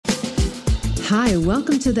Hi,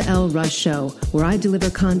 welcome to the Elle Russ Show, where I deliver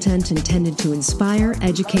content intended to inspire,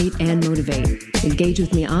 educate, and motivate. Engage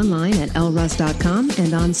with me online at elleruss.com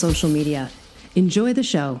and on social media. Enjoy the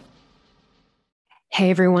show. Hey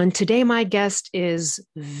everyone, today my guest is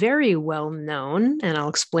very well known, and I'll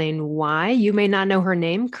explain why. You may not know her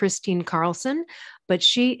name, Kristine Carlson, but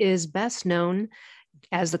she is best known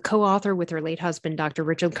as the co-author with her late husband, Dr.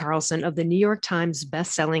 Richard Carlson, of the New York Times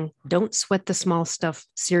bestselling Don't Sweat the Small Stuff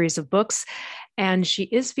series of books. And she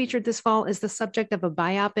is featured this fall as the subject of a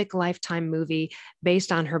biopic Lifetime movie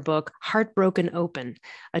based on her book, Heartbroken Open,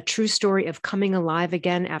 a true story of coming alive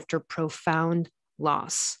again after profound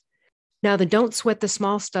loss. Now, the Don't Sweat the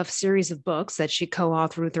Small Stuff series of books that she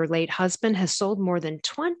co-authored with her late husband has sold more than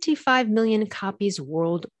 25 million copies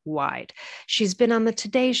worldwide. She's been on the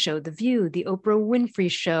Today Show, The View, the Oprah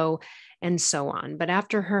Winfrey Show, and so on. But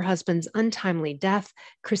after her husband's untimely death,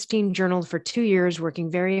 Kristine journaled for 2 years,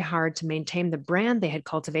 working very hard to maintain the brand they had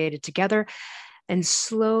cultivated together and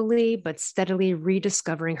slowly but steadily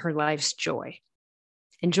rediscovering her life's joy.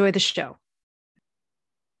 Enjoy the show.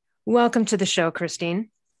 Welcome to the show, Kristine.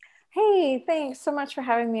 Hey, thanks so much for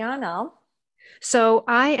having me on, Elle. So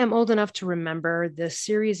I am old enough to remember the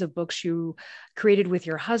series of books you created with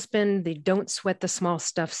your husband, the Don't Sweat the Small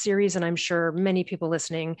Stuff series. And I'm sure many people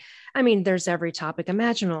listening, I mean, there's every topic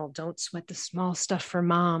imaginable. Don't sweat the small stuff for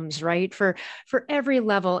moms, right? For every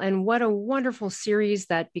level. And what a wonderful series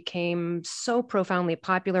that became so profoundly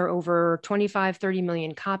popular, over 25, 30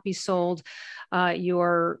 million copies sold.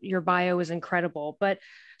 Your bio is incredible.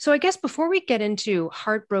 So I guess before we get into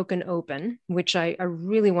Heartbroken Open, which I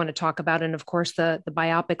really want to talk about, and of course the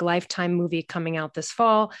biopic Lifetime movie coming out this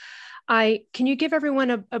fall, can you give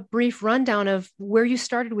everyone a brief rundown of where you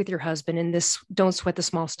started with your husband in this Don't Sweat the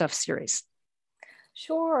Small Stuff series?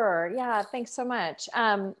 Sure. Yeah. Thanks so much.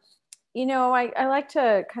 I like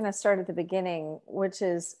to kind of start at the beginning, which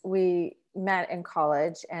is we met in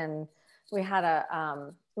college and we had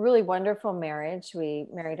a really wonderful marriage. We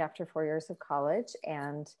married after 4 years of college,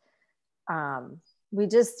 and we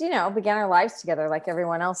just, began our lives together like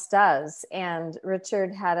everyone else does. And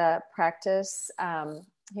Richard had a practice.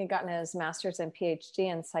 He had gotten his master's and PhD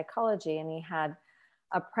in psychology, and he had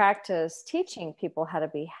a practice teaching people how to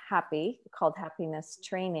be happy called Happiness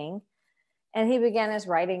Training. And he began his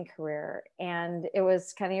writing career, and it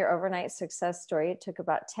was kind of your overnight success story. It took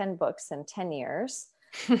about 10 books in 10 years.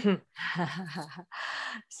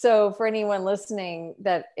 So for anyone listening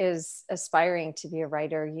that is aspiring to be a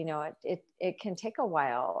writer, it can take a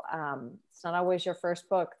while. It's not always your first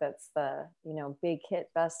book that's the, big hit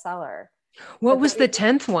bestseller. What was the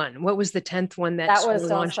 10th one? What was the 10th one that was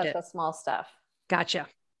Don't launched Sweat it? the Small Stuff. Gotcha.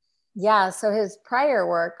 Yeah. So his prior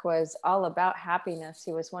work was all about happiness.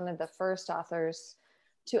 He was one of the first authors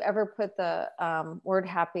to ever put the word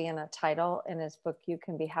happy in a title in his book, You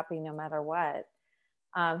Can Be Happy No Matter What.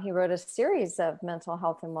 He wrote a series of mental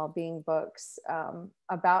health and well-being books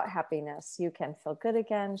about happiness. You Can Feel Good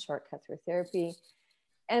Again, Shortcut Through Therapy.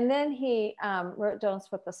 And then he wrote Don't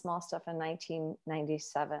Sweat the Small Stuff in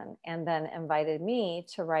 1997, and then invited me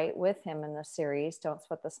to write with him in the series, Don't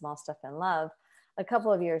Sweat the Small Stuff in Love, a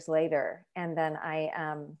couple of years later. And then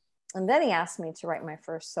he asked me to write my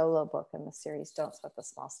first solo book in the series, Don't Sweat the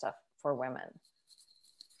Small Stuff for Women.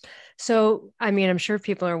 So, I mean, I'm sure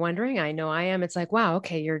people are wondering, I know I am. It's like, wow,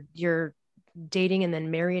 okay, you're dating and then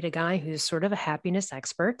married a guy who's sort of a happiness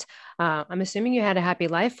expert. I'm assuming you had a happy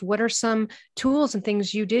life. What are some tools and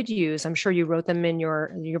things you did use? I'm sure you wrote them in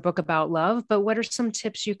your book about love, but what are some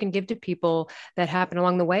tips you can give to people that happen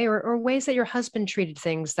along the way, or ways that your husband treated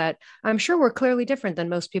things that I'm sure were clearly different than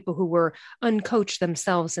most people who were uncoached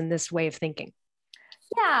themselves in this way of thinking?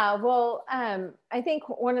 Yeah, well, I think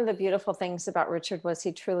one of the beautiful things about Richard was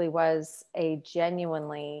he truly was a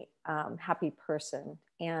genuinely happy person.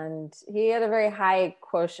 And he had a very high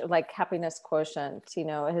quotient, like happiness quotient.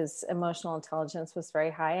 His emotional intelligence was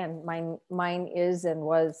very high, and mine is and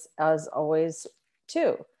was as always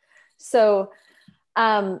too. So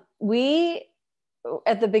we,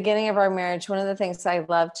 at the beginning of our marriage, one of the things I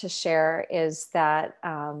love to share is that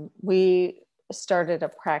we started a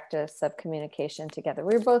practice of communication together.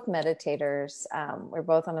 We were both meditators. We're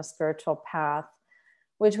both on a spiritual path,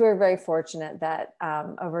 which we were very fortunate that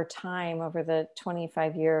over time, over the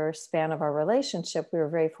 25-year span of our relationship, we were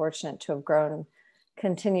very fortunate to have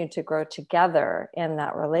continued to grow together in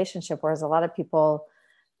that relationship. Whereas a lot of people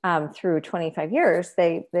through 25 years,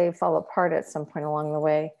 they fall apart at some point along the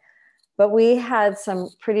way. But we had some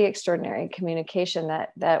pretty extraordinary communication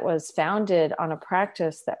that was founded on a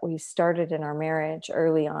practice that we started in our marriage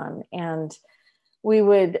early on. And we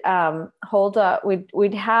would hold up,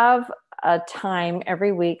 we'd have a time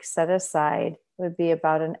every week set aside. It would be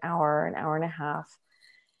about an hour and a half.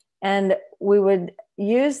 And we would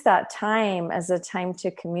use that time as a time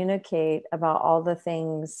to communicate about all the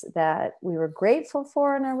things that we were grateful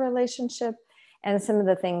for in our relationship, and some of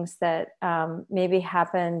the things that maybe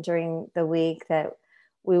happened during the week that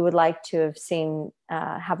we would like to have seen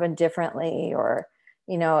happen differently, or,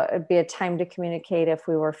 it'd be a time to communicate if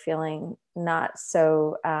we were feeling not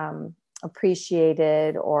so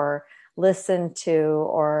appreciated or listened to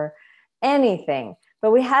or anything.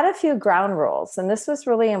 But we had a few ground rules, and this was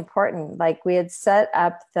really important. Like, we had set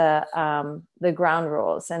up the ground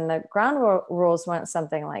rules, and the ground rules went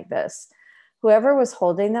something like this: whoever was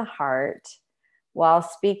holding the heart while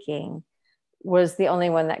speaking was the only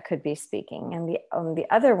one that could be speaking, and the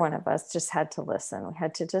other one of us just had to listen. We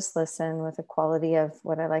had to just listen with a quality of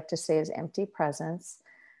what I like to say is empty presence,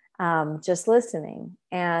 just listening.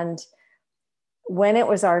 And when it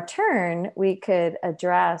was our turn, we could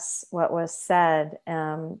address what was said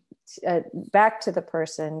back to the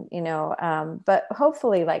person, but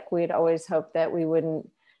hopefully, like, we'd always hope that we wouldn't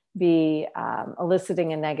be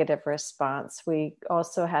eliciting a negative response. We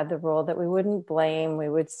also had the rule that we wouldn't blame. We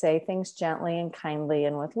would say things gently and kindly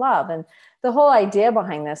and with love. And the whole idea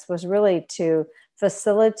behind this was really to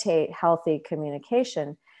facilitate healthy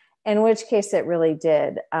communication, in which case it really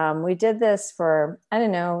did. We did this for, I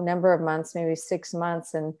don't know, a number of months, maybe 6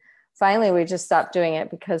 months. And finally, we just stopped doing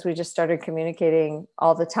it because we just started communicating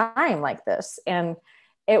all the time like this. And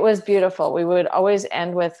it was beautiful. We would always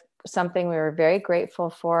end with something we were very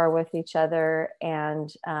grateful for with each other.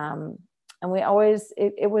 And we always,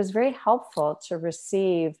 it was very helpful to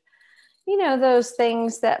receive, those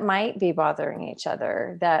things that might be bothering each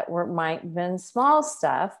other, that might have been small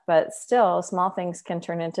stuff, but still small things can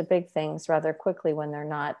turn into big things rather quickly when they're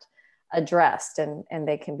not addressed, and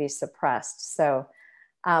they can be suppressed. So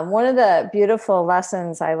one of the beautiful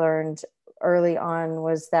lessons I learned early on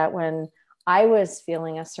was that when I was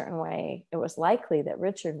feeling a certain way, it was likely that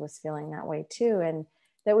Richard was feeling that way too, and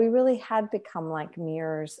that we really had become like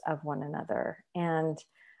mirrors of one another. And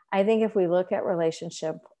I think if we look at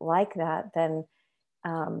relationship like that, then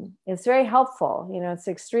it's very helpful. It's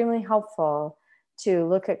extremely helpful to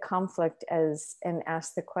look at conflict and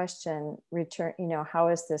ask the question, how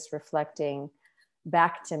is this reflecting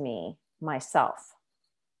back to me, myself?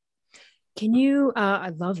 Can you, I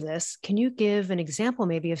love this. Can you give an example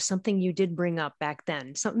maybe of something you did bring up back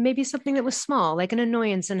then? Maybe something that was small, like an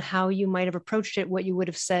annoyance, and how you might have approached it, what you would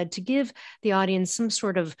have said, to give the audience some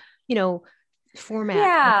sort of, format.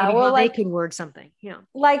 Yeah, maybe well, how they could word something. Yeah.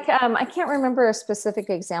 Like, I can't remember a specific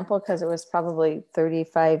example because it was probably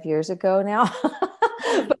 35 years ago now.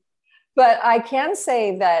 But I can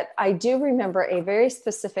say that I do remember a very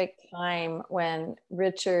specific time when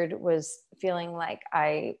Richard was feeling like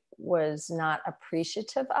I was not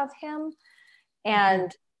appreciative of him.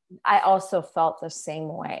 And I also felt the same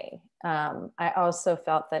way. I also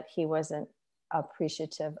felt that he wasn't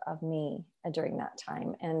appreciative of me during that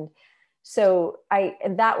time. And so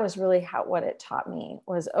that was really what it taught me,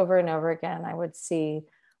 was over and over again, I would see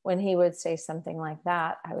when he would say something like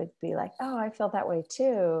that, I would be like, oh, I feel that way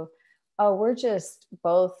too. Oh, we're just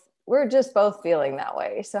both feeling that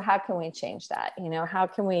way. So how can we change that? How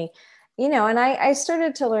can we, and I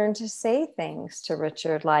started to learn to say things to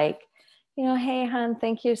Richard, like, hey, hon,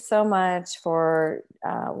 thank you so much for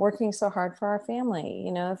working so hard for our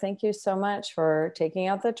family. Thank you so much for taking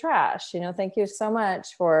out the trash. Thank you so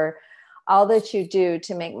much for all that you do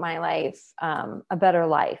to make my life a better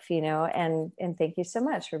life, and thank you so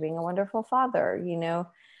much for being a wonderful father,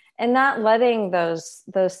 and not letting those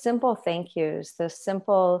simple thank yous, those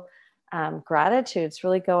simple gratitudes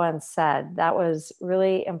really go unsaid. That was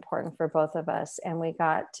really important for both of us. And we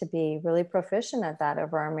got to be really proficient at that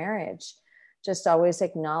over our marriage, just always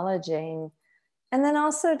acknowledging, and then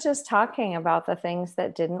also just talking about the things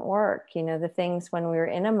that didn't work, the things when we were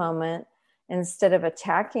in a moment, instead of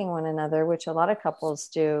attacking one another, which a lot of couples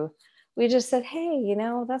do, we just said, hey,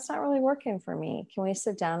 that's not really working for me. Can we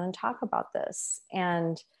sit down and talk about this?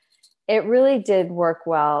 And it really did work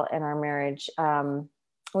well in our marriage.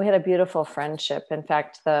 We had a beautiful friendship. In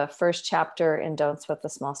fact, the first chapter in Don't Sweat the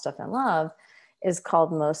Small Stuff in Love is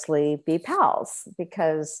called Mostly Be Pals,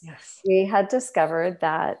 because we had discovered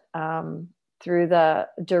that through the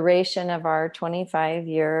duration of our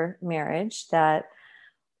 25-year marriage, that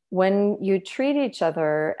when you treat each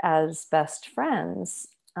other as best friends,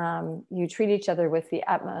 you treat each other with the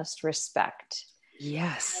utmost respect.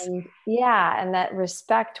 Yes. And that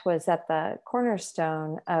respect was at the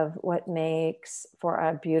cornerstone of what makes for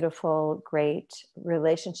a beautiful, great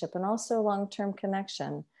relationship, and also long-term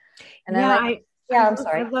connection. And Yeah, I'm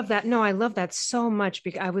sorry. I love that. No, I love that so much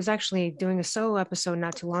because I was actually doing a solo episode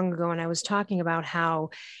not too long ago, and I was talking about how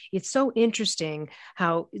it's so interesting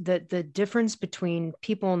how the difference between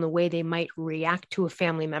people and the way they might react to a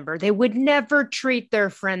family member. They would never treat their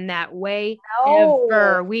friend that way. No,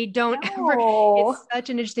 Ever. We don't ever. no. It's such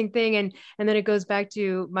an interesting thing. And then it goes back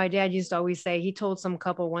to my dad used to always say, he told some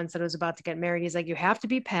couple once that was about to get married. He's like, you have to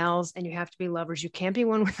be pals and you have to be lovers. You can't be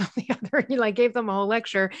one without the other. He like gave them a whole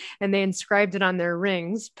lecture and they inscribed it on their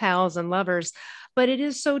rings, pals and lovers. But it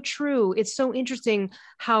is so true. It's so interesting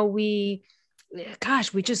how we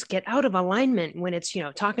just get out of alignment when it's,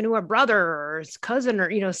 talking to a brother or his cousin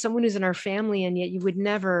or, someone who's in our family. And yet you would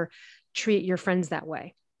never treat your friends that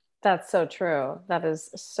way. That's so true. That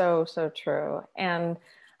is so, so true. And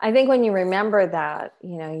I think when you remember that,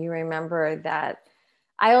 you remember that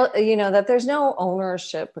that there's no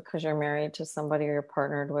ownership because you're married to somebody or you're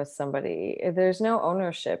partnered with somebody. There's no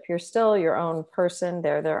ownership. You're still your own person.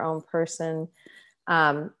 They're their own person.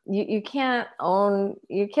 You can't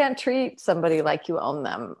treat somebody like you own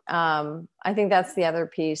them. I think that's the other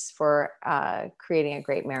piece for creating a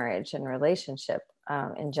great marriage and relationship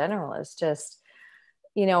in general is just,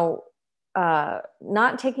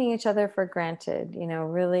 not taking each other for granted,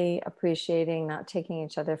 really appreciating, not taking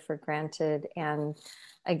each other for granted. And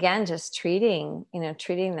again, just treating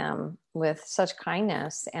them with such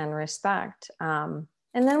kindness and respect. And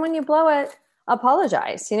then when you blow it,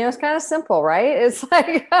 apologize. It's kind of simple, right? It's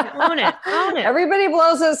like, own it. Everybody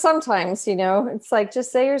blows it sometimes, it's like,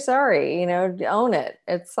 just say you're sorry, own it.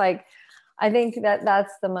 It's like, I think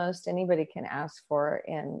that's the most anybody can ask for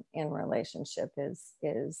in relationship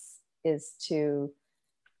is to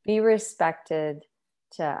be respected,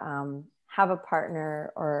 to have a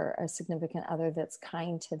partner or a significant other that's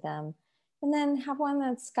kind to them, and then have one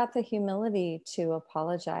that's got the humility to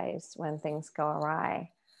apologize when things go awry.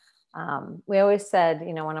 We always said,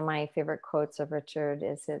 one of my favorite quotes of Richard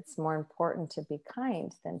is, it's more important to be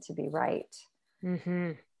kind than to be right.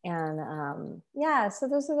 Mm-hmm. And so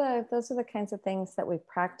those are the kinds of things that we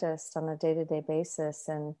practiced on a day-to-day basis.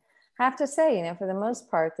 And I have to say, for the most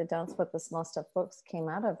part, the Don't Split the Small Stuff books came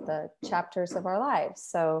out of the chapters of our lives.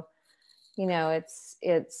 So,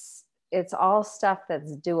 it's all stuff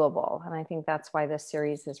that's doable. And I think that's why this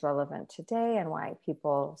series is relevant today and why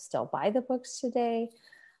people still buy the books today.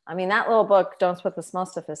 I mean, that little book, Don't Split the Small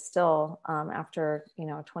Stuff, is still, after,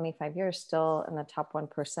 25 years, still in the top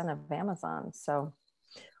 1% of Amazon. So.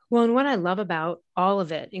 Well, and what I love about all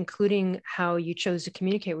of it, including how you chose to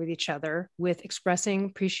communicate with each other, with expressing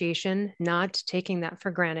appreciation, not taking that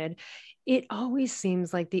for granted, it always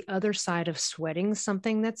seems like the other side of sweating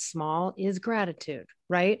something that's small is gratitude,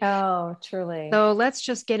 right? Oh, truly. So let's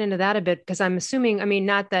just get into that a bit, because I'm assuming,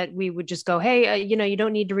 not that we would just go, hey, you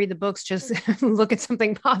don't need to read the books, just look at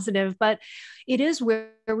something positive, but it is where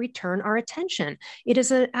we turn our attention. It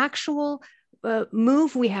is an actual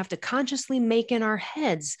move we have to consciously make in our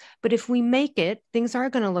heads. But if we make it, things are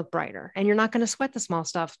going to look brighter and you're not going to sweat the small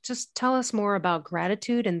stuff. Just tell us more about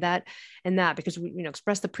gratitude and that, because we,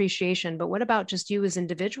 expressed appreciation. But what about just you as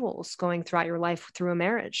individuals going throughout your life through a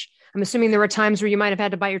marriage? I'm assuming there were times where you might have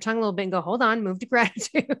had to bite your tongue a little bit and go, hold on, move to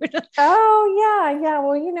gratitude. Oh, yeah.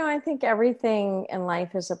 Well, I think everything in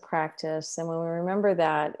life is a practice. And when we remember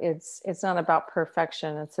that, it's not about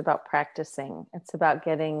perfection. It's about practicing. It's about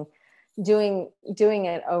doing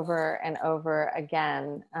it over and over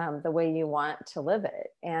again, the way you want to live it.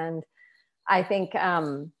 And I think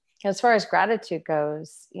as far as gratitude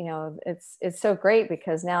goes, it's so great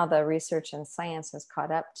because now the research and science has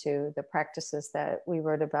caught up to the practices that we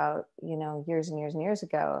wrote about, years and years and years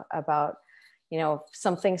ago about,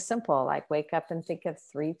 something simple like wake up and think of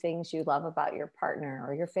 3 things you love about your partner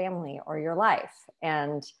or your family or your life.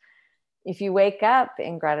 And if you wake up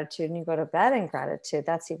in gratitude and you go to bed in gratitude,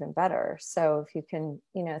 that's even better. So if you can,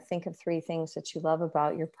 think of 3 things that you love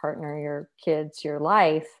about your partner, your kids, your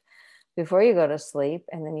life before you go to sleep,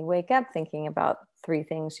 and then you wake up thinking about 3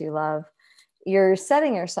 things you love, you're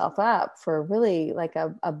setting yourself up for really like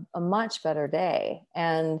a much better day.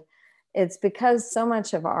 And it's because so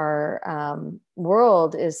much of our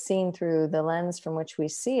world is seen through the lens from which we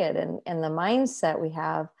see it, and the mindset we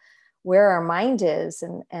have, where our mind is.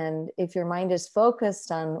 And if your mind is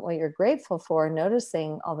focused on what you're grateful for,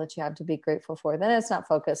 noticing all that you have to be grateful for, then it's not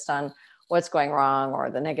focused on what's going wrong or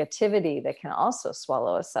the negativity that can also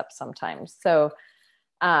swallow us up sometimes. So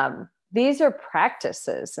these are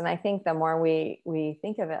practices. And I think the more we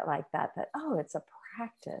think of it like that, oh, it's a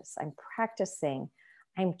practice. I'm practicing.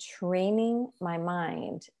 I'm training my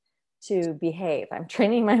mind to behave. I'm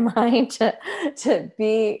training my mind to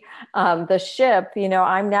be the ship.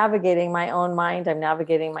 I'm navigating my own mind. I'm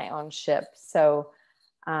navigating my own ship. So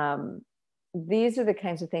these are the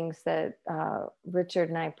kinds of things that Richard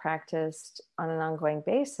and I practiced on an ongoing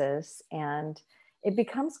basis. And it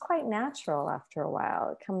becomes quite natural after a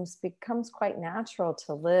while. It becomes quite natural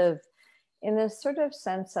to live in this sort of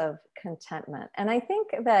sense of contentment. And I think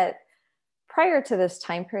that prior to this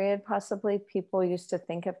time period, possibly people used to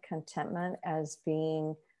think of contentment as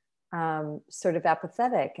being sort of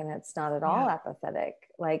apathetic, and it's not at all apathetic.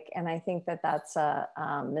 And I think that that's a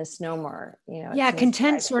misnomer. Yeah,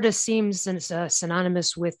 content sort of seems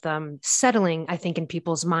synonymous with settling, I think, in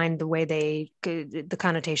people's mind, the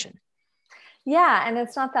connotation. Yeah, and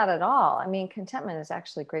it's not that at all. I mean, contentment is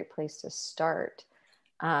actually a great place to start,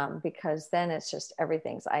 because then it's just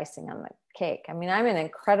everything's icing on the cake. I mean, I'm an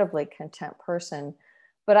incredibly content person,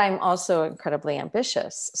 but I'm also incredibly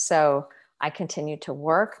ambitious. So I continue to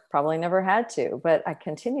work, probably never had to, but I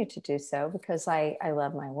continue to do so because I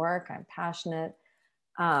love my work. I'm passionate,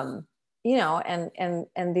 and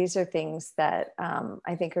these are things that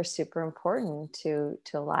I think are super important to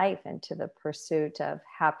life and to the pursuit of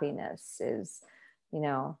happiness. Is,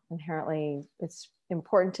 inherently, it's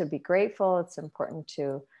important to be grateful. It's important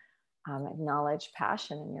to acknowledge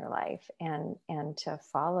passion in your life and to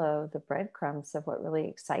follow the breadcrumbs of what really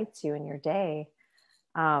excites you in your day.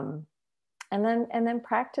 And then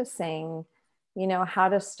practicing, how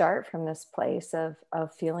to start from this place of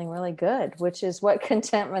feeling really good, which is what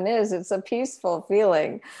contentment is. It's a peaceful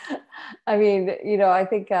feeling. I mean, I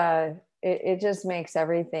think it just makes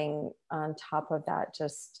everything on top of that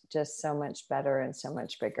just so much better and so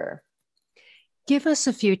much bigger. Give us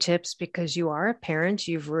a few tips, because you are a parent,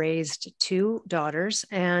 you've raised 2 daughters,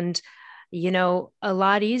 and a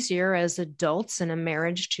lot easier as adults in a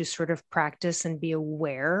marriage to sort of practice and be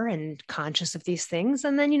aware and conscious of these things.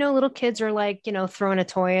 And then, little kids are like, throwing a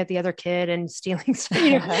toy at the other kid and stealing stuff.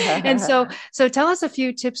 And so tell us a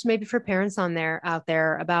few tips maybe for parents out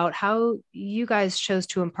there about how you guys chose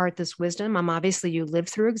to impart this wisdom. Obviously you live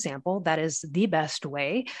through example. That is the best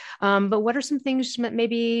way. But what are some things that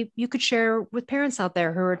maybe you could share with parents out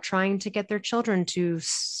there who are trying to get their children to,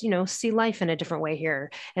 see life in a different way here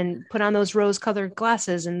and put on those rose-colored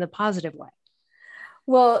glasses in the positive way?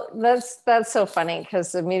 Well, that's so funny,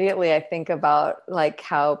 because immediately I think about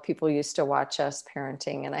how people used to watch us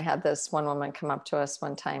parenting. And I had this one woman come up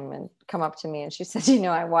to me and she said,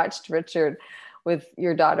 I watched Richard with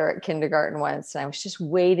your daughter at kindergarten once, and I was just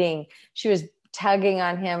waiting. She was tugging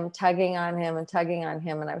on him, and tugging on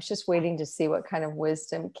him. And I was just waiting to see what kind of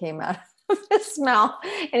wisdom came out of his mouth.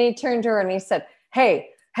 And he turned to her and he said, hey,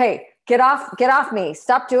 get off me.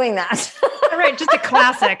 Stop doing that. All right. Just a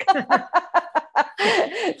classic.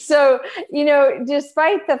 So,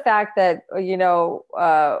 despite the fact that,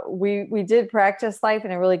 we did practice life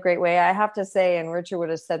in a really great way, I have to say, and Richard would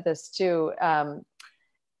have said this too,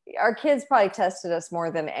 our kids probably tested us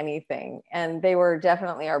more than anything. And they were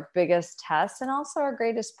definitely our biggest test and also our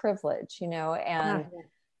greatest privilege, and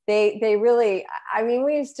they really, I mean,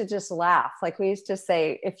 we used to just laugh. We used to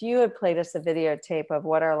say, if you had played us a videotape of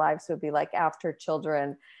what our lives would be like after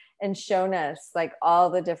children and shown us all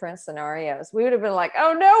the different scenarios, we would have been like,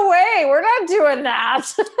 oh, no way, we're not doing that.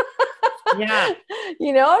 Yeah.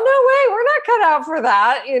 No way, we're not cut out for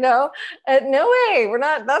that, no way, we're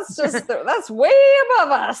not, that's way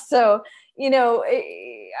above us. So,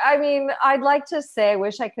 I mean, I'd like to say, I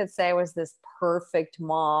wish I could say I was this perfect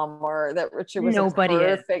mom, or that Richard was a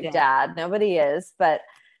perfect dad. Nobody is, but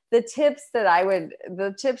the tips that I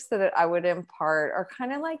would impart are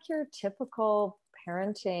kind of like your typical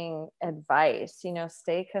parenting advice.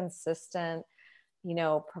 Stay consistent,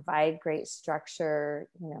 provide great structure,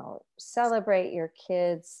 celebrate your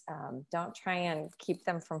kids. Don't try and keep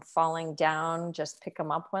them from falling down. Just pick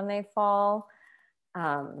them up when they fall.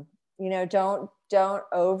 Don't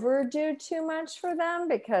overdo too much for them,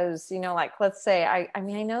 because, let's say, I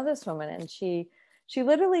know this woman, and she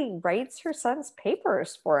literally writes her son's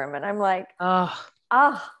papers for him. And I'm like, I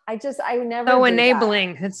never. So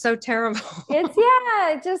enabling. It's so terrible. It's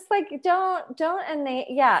just don't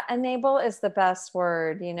enable is the best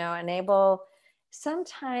word, enable.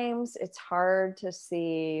 Sometimes it's hard to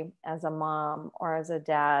see as a mom or as a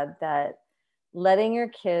dad that letting your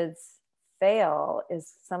kids fail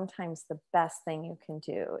is sometimes the best thing you can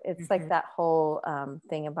do. It's like that whole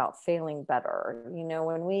thing about failing better.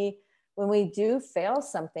 When we do fail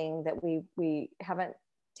something that we haven't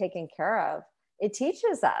taken care of, it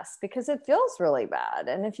teaches us, because it feels really bad.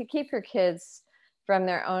 And if you keep your kids from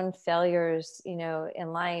their own failures,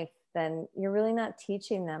 in life, then you're really not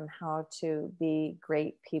teaching them how to be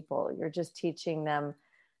great people. You're just teaching them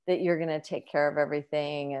that you're going to take care of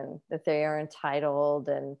everything and that they are entitled,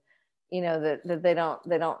 and, you know, that they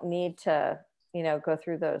don't need to, you know, go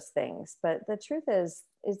through those things. But the truth is,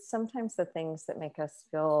 it's sometimes the things that make us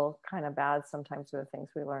feel kind of bad sometimes are the things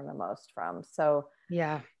we learn the most from. So,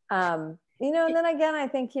 Yeah. You know, and then again, I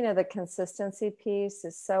think, you know, the consistency piece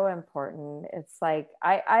is so important. It's like,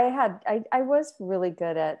 I was really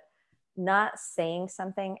good at not saying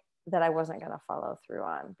something that I wasn't going to follow through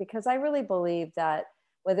on, because I really believe that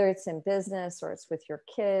whether it's in business or it's with your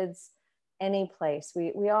kids, any place,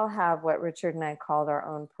 we all have what Richard and I called our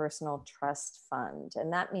own personal trust fund.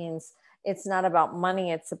 And that means it's not about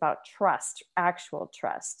money, it's about trust, actual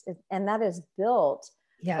trust. And that is built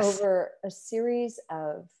over a series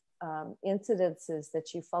of incidences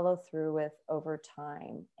that you follow through with over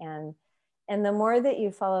time. And the more that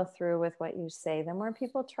you follow through with what you say, the more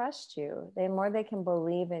people trust you, the more they can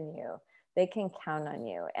believe in you, they can count on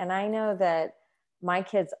you. And I know that my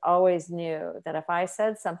kids always knew that if I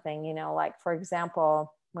said something, you know, like, for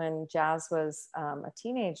example, when Jazz was a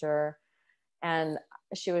teenager and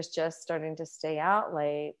she was just starting to stay out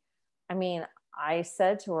late, I mean, I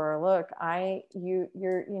said to her, look,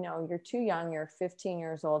 you're too young. You're 15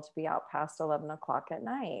 years old to be out past 11 o'clock at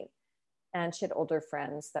night. And she had older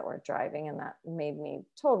friends that were driving, and that made me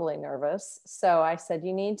totally nervous. So I said,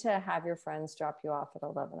 you need to have your friends drop you off at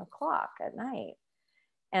 11 o'clock at night.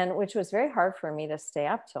 And which was very hard for me to stay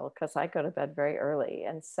up till, because I go to bed very early.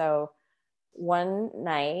 And so one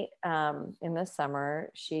night in the summer,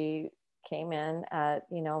 she came in at,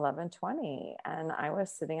 11:20, and I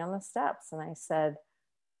was sitting on the steps, and I said,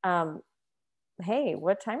 hey,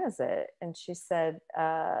 what time is it? And she said,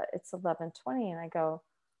 it's 11:20. And I go,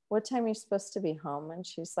 what time are you supposed to be home? And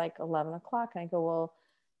she's like, 11 o'clock. And I go, well,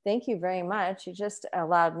 thank you very much. You just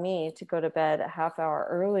allowed me to go to bed a half hour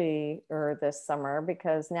earlier this summer,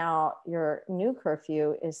 because now your new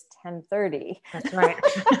curfew is 10:30. That's right.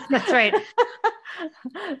 That's right.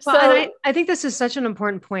 So, Well, and I think this is such an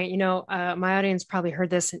important point. My audience probably heard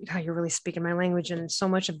this, and God, you're really speaking my language in so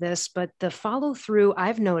much of this, but the follow through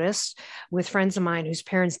I've noticed with friends of mine whose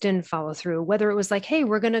parents didn't follow through, whether it was like, hey,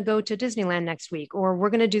 we're going to go to Disneyland next week, or we're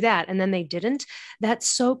going to do that, and then they didn't, that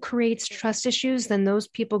so creates trust issues. Then those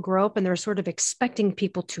people grow up and they're sort of expecting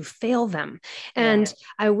people to fail them. And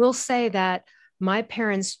I will say that my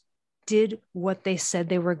parents did what they said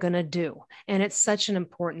they were going to do. And it's such an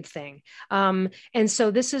important thing. And so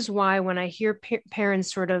this is why when I hear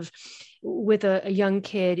parents sort of with a young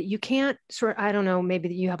kid, you can't I don't know,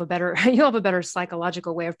 maybe you'll have a better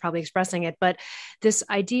psychological way of probably expressing it, but this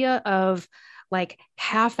idea of like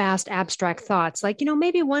half-assed abstract thoughts, like,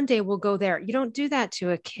 maybe one day we'll go there. You don't do that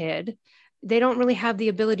to a kid. They don't really have the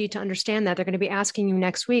ability to understand that. They're going to be asking you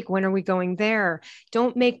next week, when are we going there?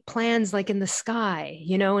 Don't make plans like in the sky,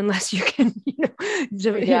 unless you can,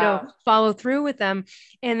 follow through with them.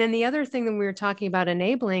 And then the other thing that we were talking about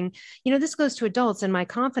enabling, this goes to adults. In my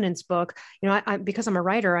confidence book, I because I'm a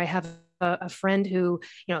writer, I have a friend who,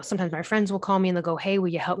 sometimes my friends will call me and they'll go, hey, will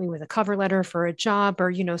you help me with a cover letter for a job,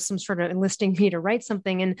 or, some sort of enlisting me to write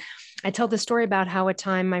something. And I tell the story about how a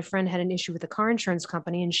time my friend had an issue with a car insurance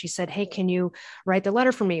company, and she said, hey, can you write the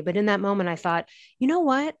letter for me? But in that moment, I thought, you know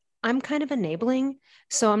what? I'm kind of enabling,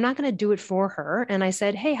 so I'm not going to do it for her. And I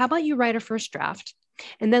said, hey, how about you write a first draft?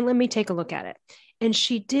 And then let me take a look at it. And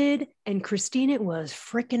she did. And Kristine, it was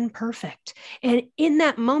freaking perfect. And in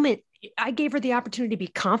that moment, I gave her the opportunity to be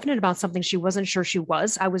confident about something she wasn't sure she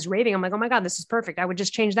was. I was raving. I'm like, oh my God, this is perfect. I would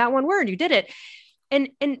just change that one word. You did it. And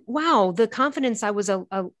wow, the confidence I was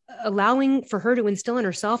allowing for her to instill in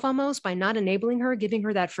herself almost by not enabling her, giving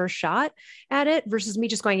her that first shot at it versus me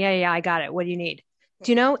just going, yeah, I got it. What do you need?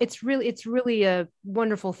 It's really a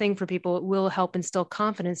wonderful thing for people. It will help instill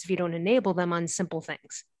confidence if you don't enable them on simple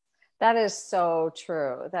things. That is so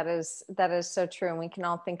true. That is so true. And we can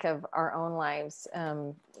all think of our own lives,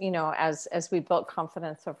 as we built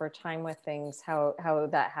confidence over time with things, how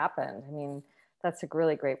that happened. I mean, that's a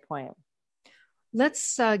really great point.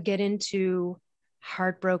 Let's get into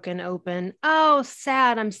Heartbroken Open. Oh,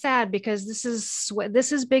 sad. I'm sad because this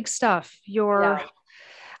is big stuff. Your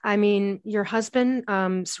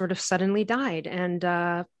husband sort of suddenly died, and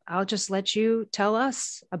I'll just let you tell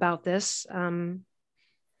us about this.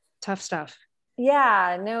 Tough stuff.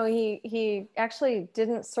 Yeah, no, he actually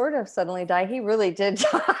didn't sort of suddenly die. He really did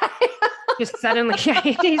die. Just suddenly,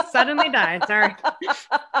 he suddenly died. Sorry.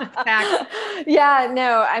 Yeah,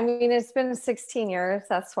 no, I mean, it's been 16 years.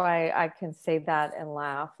 That's why I can say that and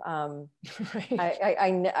laugh. Right.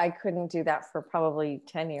 I couldn't do that for probably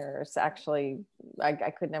 10 years. Actually,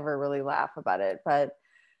 I could never really laugh about it. But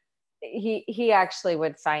he actually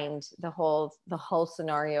would find the whole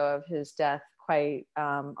scenario of his death quite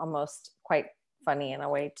almost quite funny in a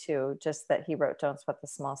way too, just that he wrote "Don't Sweat the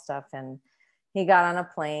Small Stuff," and he got on a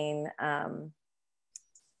plane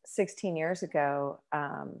 16 years ago,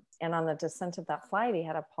 and on the descent of that flight he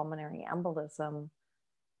had a pulmonary embolism,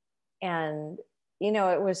 and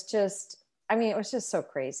it was just, it was just so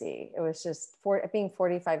crazy. It was just, being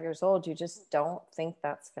 45 years old, you just don't think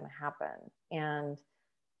that's going to happen. And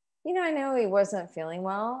I know he wasn't feeling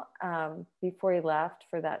well before he left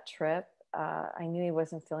for that trip. I knew he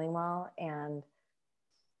wasn't feeling well, and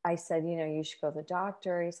I said, you should go to the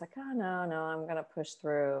doctor. He's like, oh, no, I'm going to push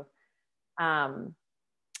through.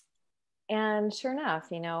 And sure enough,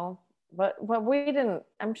 what we didn't,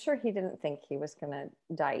 I'm sure he didn't think he was going to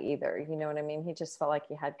die either. You know what I mean? He just felt like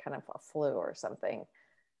he had kind of a flu or something.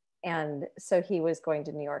 And so he was going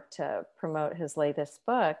to New York to promote his latest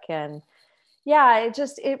book. And yeah, it's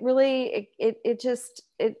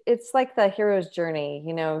like the hero's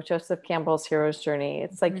journey, Joseph Campbell's hero's journey.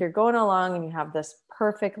 It's like you're going along and you have this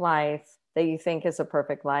perfect life that you think is a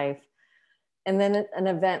perfect life. And then an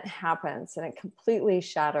event happens and it completely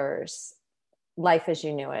shatters life as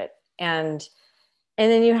you knew it. And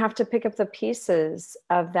then you have to pick up the pieces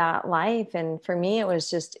of that life. And for me, it was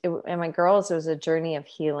just, and my girls, it was a journey of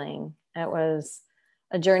healing. It was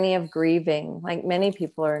a journey of grieving. Like many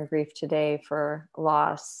people are in grief today for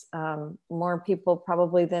loss. More people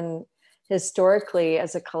probably than historically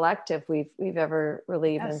as a collective we've ever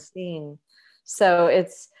really even seen. So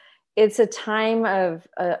it's a time of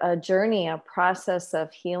a journey, a process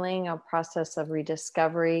of healing, a process of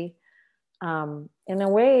rediscovery. In a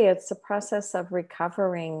way, it's a process of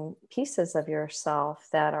recovering pieces of yourself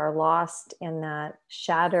that are lost in that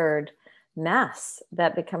shattered mess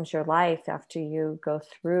that becomes your life after you go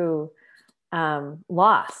through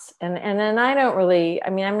loss. And I don't really,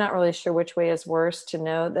 I'm not really sure which way is worse to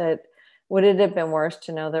know that. Would it have been worse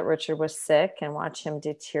to know that Richard was sick and watch him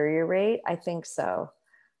deteriorate? I think so.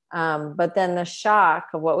 But then the shock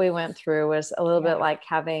of what we went through was a little bit like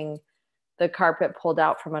having the carpet pulled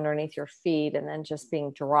out from underneath your feet and then just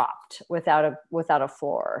being dropped without a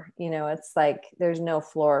floor. It's like there's no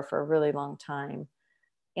floor for a really long time.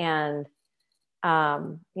 And,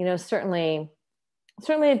 certainly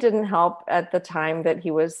it didn't help at the time that he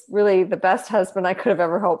was really the best husband I could have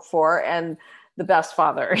ever hoped for and the best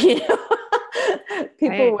father.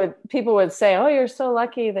 People would say, oh, you're so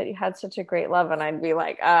lucky that you had such a great love. And I'd be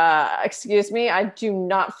like, excuse me, I do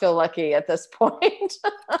not feel lucky at this point.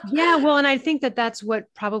 Yeah. Well, and I think that that's what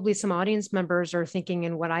probably some audience members are thinking.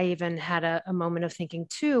 And what I even had a moment of thinking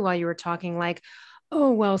too, while you were talking, like,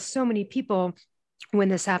 oh, well, so many people, when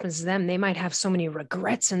this happens to them, they might have so many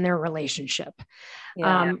regrets in their relationship.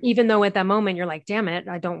 Yeah. Even though at that moment you're like, damn it,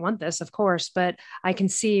 I don't want this, of course. But I can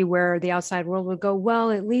see where the outside world would go,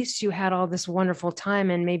 well, at least you had all this wonderful time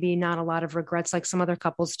and maybe not a lot of regrets like some other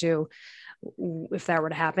couples do if that were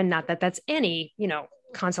to happen. Not that that's any,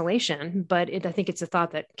 consolation, but I think it's a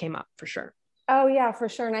thought that came up for sure. Oh yeah, for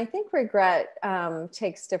sure. And I think regret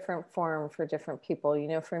takes different form for different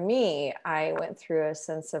people. For me, I went through a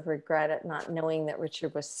sense of regret at not knowing that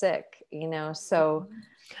Richard was sick, so.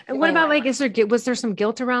 And what about was there some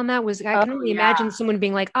guilt around that? I can only imagine someone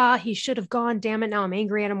being like, he should have gone, damn it. Now I'm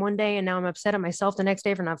angry at him one day and now I'm upset at myself the next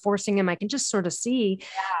day for not forcing him. I can just sort of see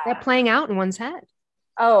that playing out in one's head.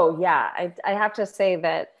 Oh yeah. I have to say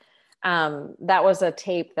that that was a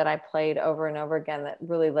tape that I played over and over again that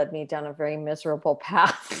really led me down a very miserable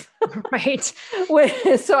path. Right.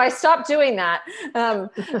 So I stopped doing that.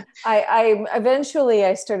 I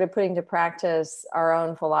eventually started putting to practice our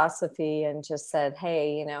own philosophy and just said,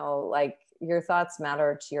 hey, like your thoughts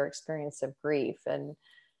matter to your experience of grief. And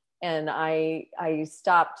I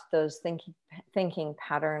stopped those thinking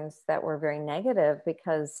patterns that were very negative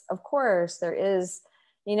because of course there is,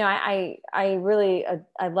 I really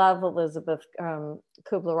love Elizabeth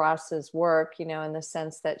Kubler-Ross's work, in the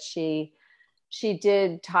sense that she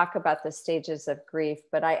did talk about the stages of grief,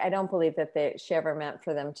 but I don't believe that she ever meant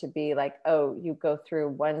for them to be like, oh, you go through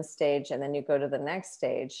one stage and then you go to the next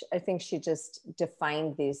stage. I think she just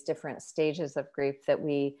defined these different stages of grief that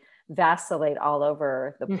we vacillate all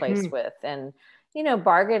over the place with. And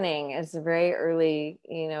bargaining is a very early,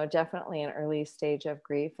 definitely an early stage of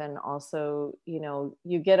grief. And also,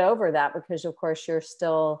 you get over that because of course you're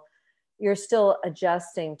still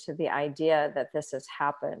adjusting to the idea that this has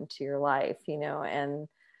happened to your life, and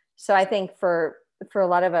so I think for a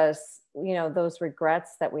lot of us, those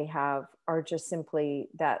regrets that we have are just simply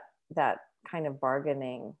that kind of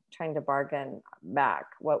bargaining, trying to bargain back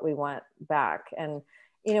what we want back. And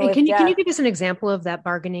you know, And with can you death. give us an example of that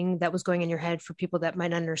bargaining that was going in your head for people that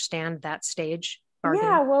might understand that stage bargaining?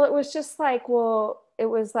 Yeah, well, it was just like, well, it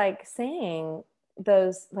was like saying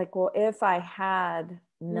those, like, well, if I had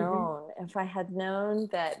Mm-hmm. known, if I had known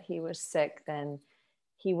that he was sick, then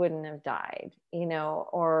he wouldn't have died, you know,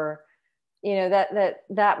 or, you know,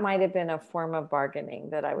 that might have been a form of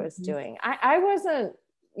bargaining that I was Mm-hmm. doing. I wasn't,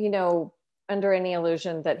 you know, under any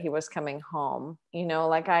illusion that he was coming home, you know,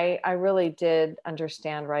 like I really did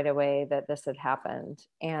understand right away that this had happened.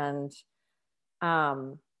 And,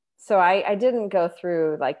 um, so I didn't go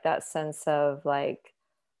through like that sense of like,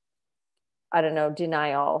 I don't know,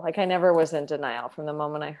 denial. Like I never was in denial from the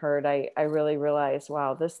moment I heard. I really realized,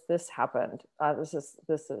 wow, this happened.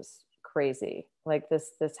 This is crazy. Like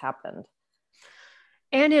this happened.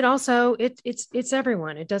 And it also it's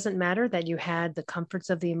everyone. It doesn't matter that you had the comforts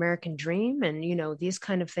of the American dream and these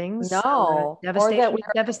kind of things. No, or that Devastation we is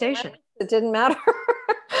were devastation. parents. It didn't matter.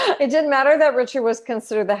 It didn't matter that Richard was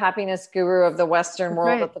considered the happiness guru of the Western That's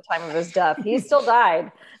world right. at the time of his death. He still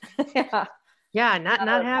died. Yeah, Yeah, not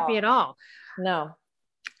not at happy all. at all. No,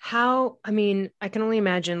 How, I mean, I can only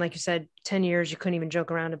imagine, like you said, 10 years, you couldn't even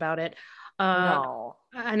joke around about it. Uh, no.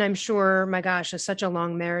 and I'm sure, my gosh, it's such a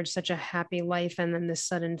long marriage, such a happy life, and then this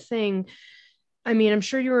sudden thing. I mean, I'm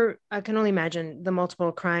sure I can only imagine the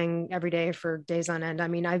multiple crying every day for days on end. I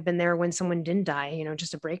mean, I've been there when someone didn't die,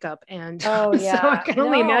 just a breakup. And Oh so I yeah. can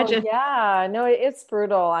only No, imagine. yeah. No, it's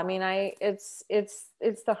brutal. I mean, it's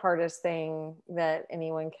the hardest thing that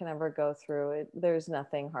anyone can ever go through. There's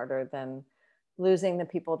nothing harder than losing the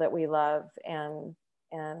people that we love, and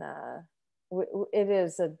it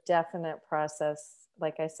is a definite process,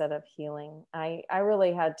 like I said, of healing. I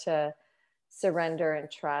really had to surrender and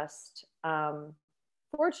trust.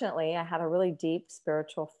 Fortunately, I had a really deep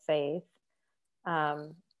spiritual faith.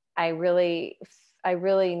 um, I really, I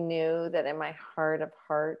really knew that in my heart of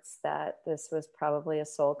hearts that this was probably a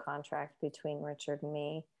soul contract between Richard and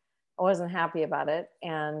me. I wasn't happy about it,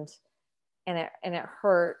 and it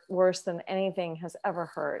hurt worse than anything has ever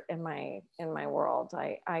hurt in my world.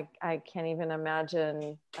 I can't even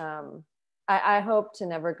imagine. I hope to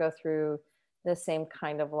never go through the same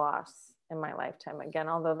kind of loss in my lifetime again.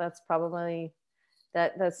 Although that's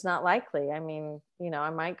not likely. I mean, I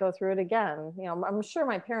might go through it again. I'm sure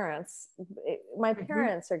my Mhm.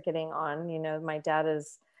 parents are getting on. My dad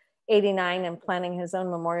is 89 and planning his own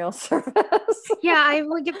memorial service. Yeah, I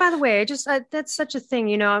will get, by the way, I just, that's such a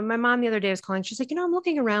thing. My mom the other day was calling. She's like, I'm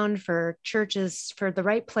looking around for churches for the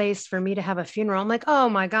right place for me to have a funeral. I'm like, oh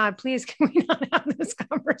my God, please, can we not have this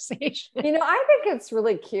conversation? I think it's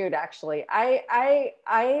really cute, actually. I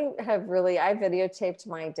videotaped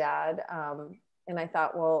my dad, and I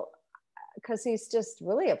thought, well, because he's just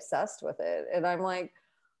really obsessed with it, and I'm like,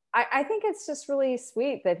 I think it's just really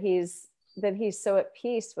sweet that he's so at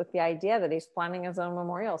peace with the idea that he's planning his own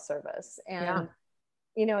memorial service. Yeah.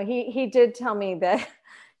 And he did tell me that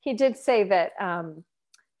he did say that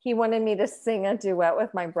he wanted me to sing a duet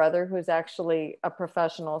with my brother, who's actually a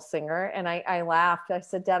professional singer. And I laughed. I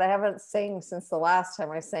said, Dad, I haven't sang since the last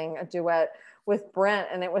time I sang a duet with Brent,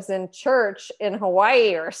 and it was in church in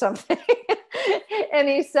Hawaii or something. And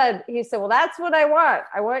he said, well, that's what I want.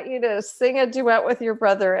 I want you to sing a duet with your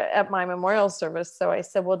brother at my memorial service. So I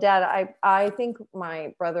said, well, Dad, I think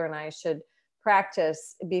my brother and I should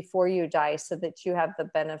practice before you die so that you have the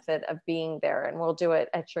benefit of being there, and we'll do it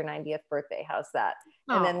at your 90th birthday. How's that?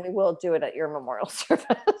 And then Oh, we will do it at your memorial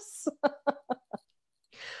service.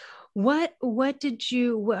 what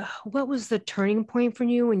was the turning point for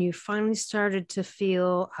you when you finally started to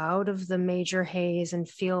feel out of the major haze and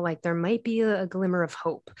feel like there might be a glimmer of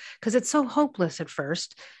hope? Because it's so hopeless at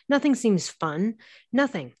first. Nothing seems fun,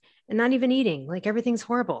 nothing. And not even eating, like everything's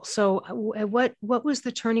horrible. So what was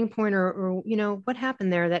the turning point, or what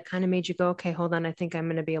happened there that kind of made you go, okay, hold on, I think I'm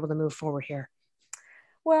going to be able to move forward here?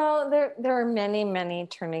 Well, there are many, many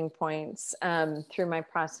turning points through my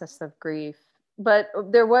process of grief, but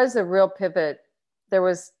there was a real pivot.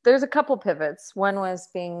 There's a couple pivots. One was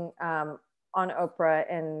being on Oprah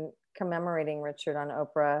and commemorating Richard on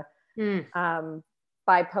Oprah, Mm.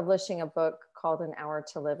 by publishing a book called An Hour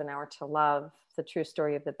to Live, An Hour to Love: The True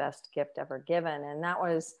Story of the Best Gift Ever Given. And that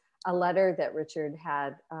was a letter that Richard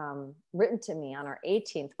had written to me on our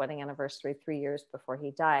 18th wedding anniversary, 3 years before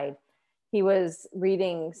he died. He was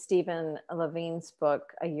reading Stephen Levine's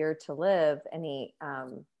book, A Year to Live, and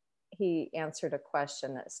he answered a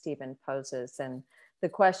question that Stephen poses. And the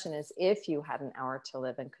question is, if you had an hour to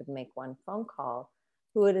live and could make one phone call,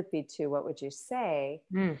 who would it be to? What would you say?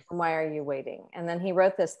 Mm. And why are you waiting? And then he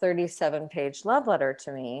wrote this 37-page love letter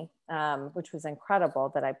to me, which was incredible,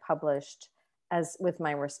 that I published as with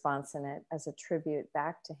my response in it as a tribute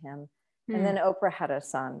back to him. And then Oprah had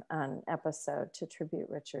us on an episode to tribute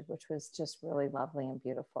Richard, which was just really lovely and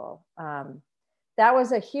beautiful. That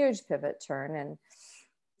was a huge pivot turn. And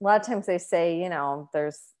a lot of times they say, you know,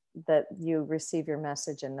 there's that you receive your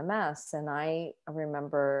message in the mess. And I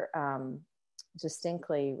remember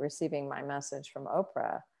distinctly receiving my message from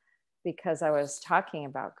Oprah because I was talking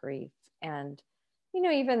about grief. And, you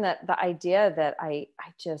know, even that the idea that I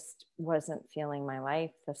just wasn't feeling my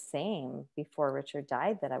life the same before Richard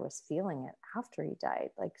died, that I was feeling it after he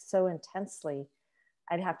died, like so intensely.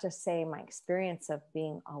 I'd have to say my experience of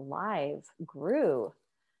being alive grew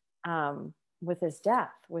with his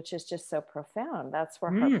death, which is just so profound. That's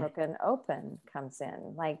where Heartbroken Open comes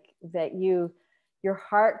in, like that your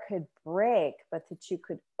heart could break, but that you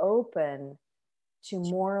could open to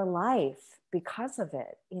more life because of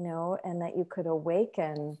it, you know, and that you could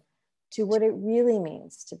awaken to what it really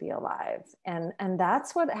means to be alive. And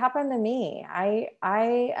that's what happened to me. I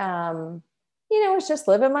you know, was just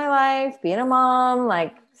living my life, being a mom,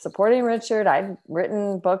 like supporting Richard. I'd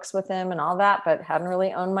written books with him and all that, but hadn't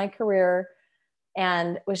really owned my career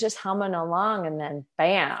and was just humming along. And then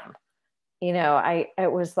bam, you know,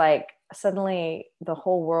 it was like, suddenly the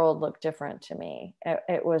whole world looked different to me.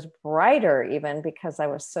 It was brighter even because I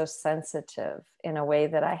was so sensitive in a way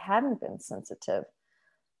that I hadn't been sensitive.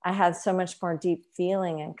 I had so much more deep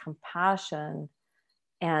feeling and compassion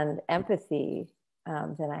and empathy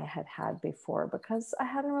than I had had before because I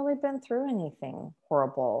hadn't really been through anything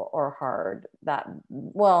horrible or hard that,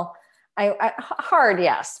 well, I hard,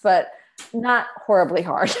 yes, but not horribly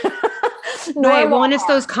hard. Right. Well, and it's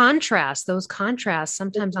those contrasts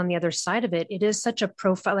sometimes on the other side of it, it is such a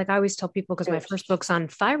profile. Like I always tell people, because my first book's on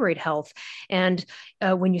thyroid health. And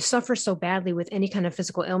when you suffer so badly with any kind of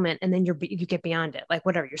physical ailment, and then you get beyond it, like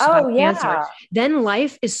whatever, you're surviving cancer, then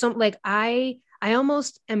life is so like, I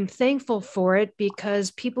almost am thankful for it because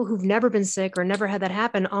people who've never been sick or never had that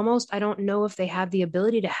happen, almost, I don't know if they have the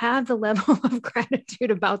ability to have the level of gratitude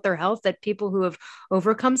about their health that people who have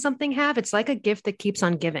overcome something have. It's like a gift that keeps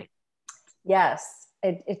on giving. Yes,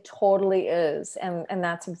 it totally is. And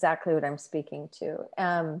that's exactly what I'm speaking to.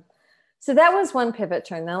 So that was one pivot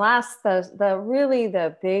turn.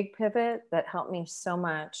 The big pivot that helped me so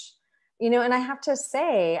much, you know, and I have to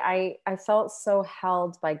say, I felt so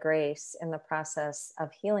held by grace in the process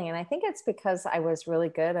of healing. And I think it's because I was really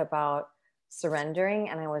good about surrendering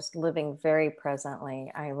and I was living very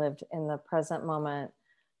presently. I lived in the present moment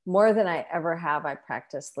more than I ever have. I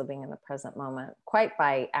practiced living in the present moment quite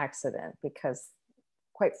by accident because,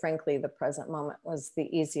 quite frankly, the present moment was the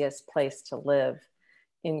easiest place to live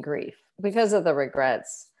in grief because of the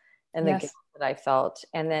regrets and the guilt that I felt.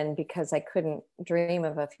 And then because I couldn't dream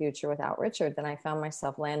of a future without Richard, then I found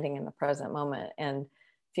myself landing in the present moment and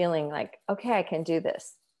feeling like, okay, I can do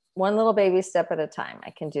this. One little baby step at a time. I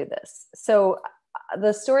can do this. So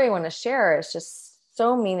the story I want to share is just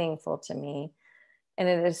so meaningful to me. And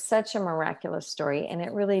it is such a miraculous story. And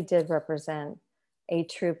it really did represent a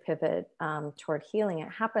true pivot toward healing. It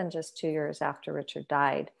happened just 2 years after Richard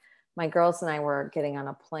died. My girls and I were getting on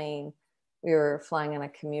a plane. We were flying on a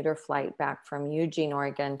commuter flight back from Eugene,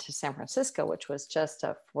 Oregon to San Francisco, which was just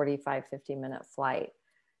a 45, 50-minute flight.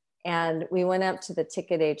 And we went up to the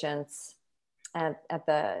ticket agents at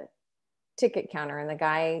the ticket counter. And the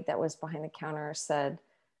guy that was behind the counter said,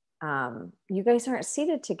 you guys aren't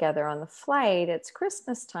seated together on the flight. It's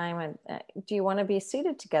Christmas time. And do you want to be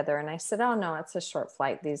seated together? And I said, oh no, it's a short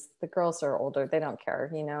flight. The girls are older. They don't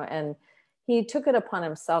care, you know, and he took it upon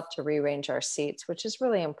himself to rearrange our seats, which is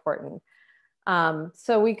really important.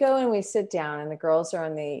 So we go and we sit down and the girls are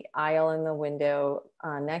on the aisle in the window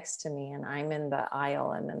next to me. And I'm in the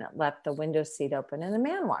aisle and then it left the window seat open and a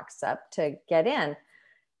man walks up to get in.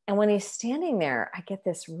 And when he's standing there, I get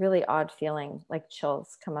this really odd feeling, like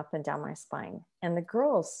chills come up and down my spine. And the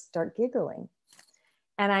girls start giggling.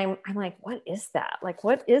 And I'm like, what is that? Like,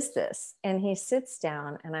 what is this? And he sits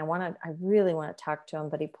down and I really want to talk to him,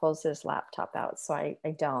 but he pulls his laptop out. So I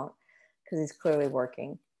don't, because he's clearly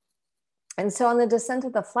working. And so on the descent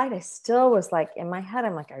of the flight, I still was like, in my head,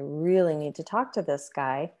 I'm like, I really need to talk to this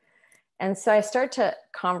guy. And so I start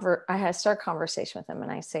conversation with him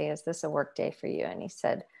and I say, is this a work day for you? And he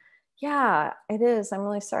said, yeah, it is. I'm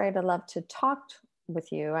really sorry. I'd love to talk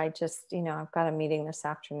with you. I just, I've got a meeting this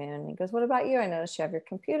afternoon. And he goes, what about you? I noticed you have your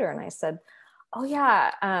computer. And I said, oh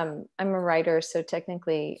yeah, I'm a writer. So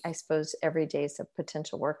technically, I suppose every day is a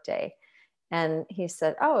potential work day. And he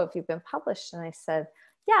said, oh, have you been published? And I said,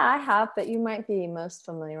 yeah, I have, but you might be most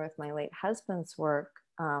familiar with my late husband's work,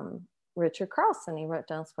 Richard Carlson. He wrote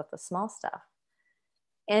Don't Sweat the Small Stuff.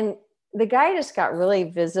 And the guy just got really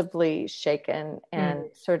visibly shaken and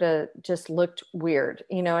sort of just looked weird,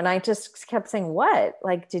 you know, and I just kept saying, what?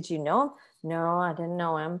 Like, did you know him? No, I didn't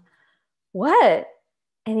know him. What?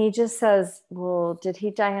 And he just says, well, did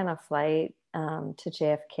he die on a flight to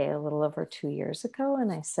JFK a little over 2 years ago?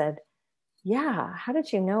 And I said, yeah. How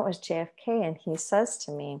did you know it was JFK? And he says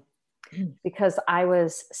to me, because I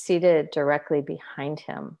was seated directly behind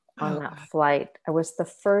him on that flight. I was the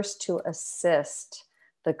first to assist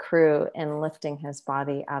the crew in lifting his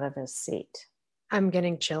body out of his seat. I'm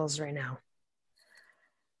getting chills right now.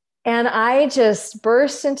 And I just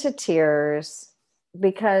burst into tears,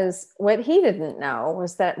 because what he didn't know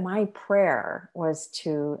was that my prayer was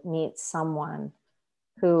to meet someone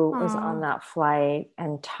who was on that flight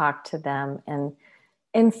and talk to them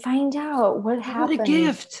and find out what happened. What a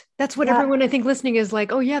gift. That's what everyone I think listening is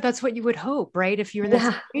like, oh yeah, that's what you would hope, right? If you're in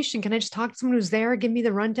that situation, can I just talk to someone who's there? Give me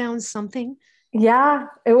the rundown, something. Yeah,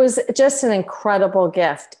 it was just an incredible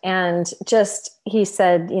gift. And just, he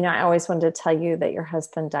said, you know, I always wanted to tell you that your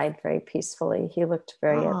husband died very peacefully. He looked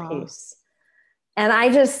very at peace. And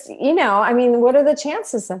I just, you know, I mean, what are the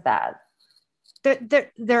chances of that?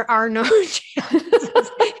 There are no chances.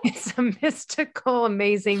 It's a mystical,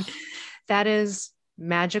 amazing. That is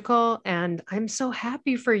magical. And I'm so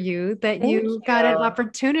happy for you that you got an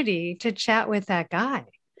opportunity to chat with that guy.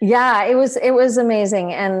 Yeah, it was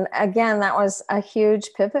amazing. And again, that was a huge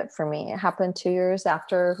pivot for me. It happened 2 years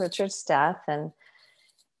after Richard's death. And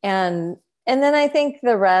then I think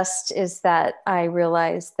the rest is that I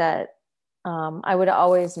realized that I would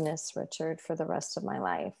always miss Richard for the rest of my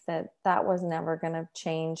life, that was never going to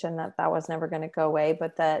change, and that was never going to go away,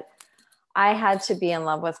 but that I had to be in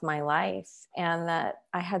love with my life, and that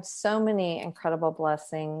I had so many incredible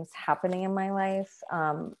blessings happening in my life.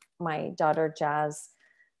 My daughter Jazz,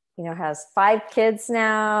 you know, has 5 kids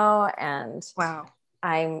now, and wow.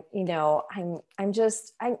 I'm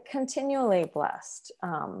continually blessed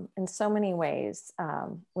in so many ways,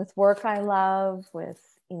 with work I love, with,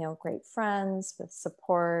 you know, great friends, with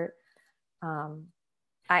support.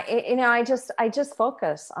 I just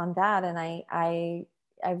focus on that. And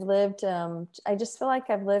I've lived, I just feel like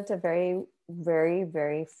I've lived a very, very,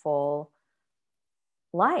 very full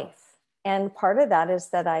life. And part of that is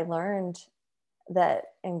that I learned that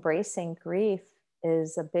embracing grief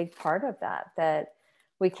is a big part of that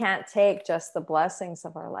we can't take just the blessings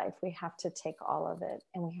of our life. We have to take all of it,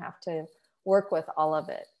 and we have to work with all of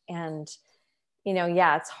it. And, you know,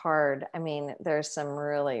 yeah, it's hard. I mean, there's some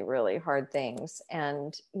really, really hard things.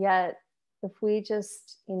 And yet, if we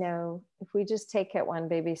just take it one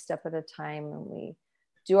baby step at a time, and we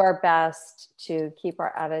do our best to keep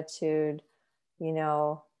our attitude, you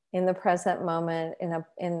know, in the present moment,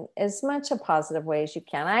 in as much a positive way as you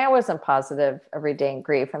can. I wasn't positive every day in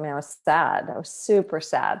grief. I mean, I was sad. I was super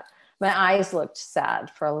sad. My eyes looked sad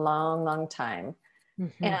for a long, long time.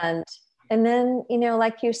 Mm-hmm. And then, you know,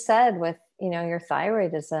 like you said, with, you know, your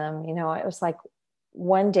thyroidism, you know, it was like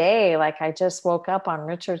one day, like I just woke up on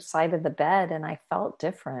Richard's side of the bed and I felt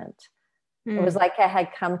different. It was like I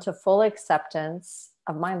had come to full acceptance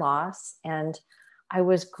of my loss, and I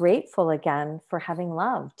was grateful again for having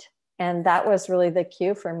loved. And that was really the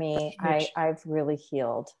cue for me. I've really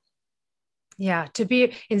healed. Yeah. To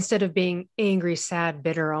be, instead of being angry, sad,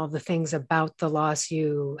 bitter, all the things about the loss,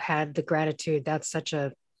 you had the gratitude. That's such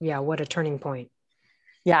a, what a turning point.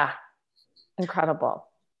 Yeah. Incredible.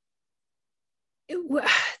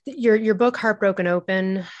 Your book, Heartbroken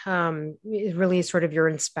Open, is really sort of your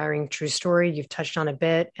inspiring true story. You've touched on a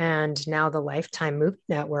bit, and now the Lifetime Movie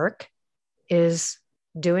Network is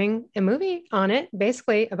doing a movie on it,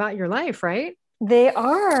 basically about your life, right? They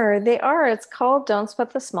are. It's called Don't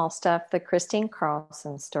Sweat the Small Stuff, the Kristine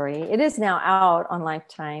Carlson Story. It is now out on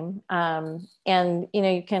Lifetime. And, you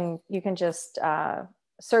know, you can just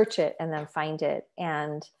search it and then find it.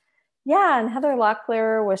 And and Heather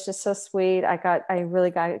Locklear was just so sweet. I really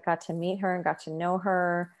got to meet her and got to know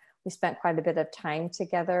her. We spent quite a bit of time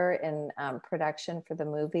together in production for the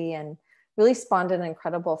movie, and really spawned an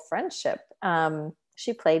incredible friendship.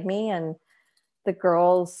 She played me, and the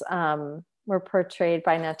girls were portrayed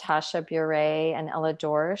by Natasha Bure and Ella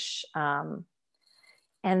Dorsch.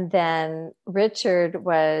 And then Richard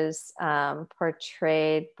was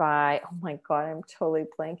portrayed by, oh my God, I'm totally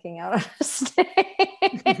blanking out on his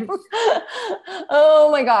name. Oh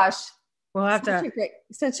my gosh. We'll have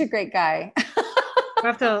such a great guy. We'll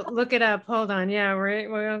have to look it up. Hold on. Yeah,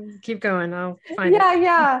 we'll keep going. I'll find it.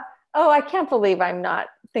 Yeah. Oh, I can't believe I'm not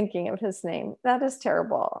thinking of his name. That is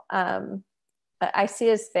terrible. I see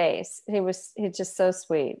his face. He's just so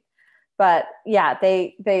sweet. But yeah,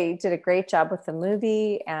 they did a great job with the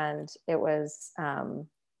movie, and it was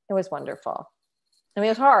It was wonderful. I mean,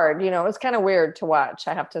 it was hard, it was kind of weird to watch,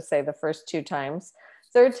 I have to say, the first 2 times.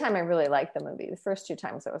 Third time I really liked the movie. The first 2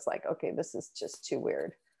 times I was like, okay, this is just too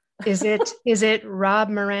weird. Is it Rob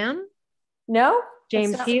Moran? No.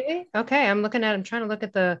 James Healy? Okay, I'm trying to look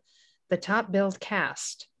at the top billed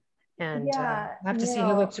cast. And I have to see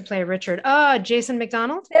who looks to play Richard. Oh, Jason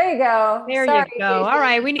McDonald. There you go. There you go. All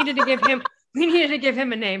right. We needed to give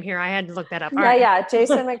him a name here. I had to look that up. Yeah.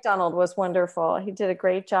 Jason McDonald was wonderful. He did a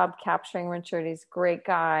great job capturing Richard. He's a great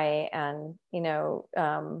guy. And, he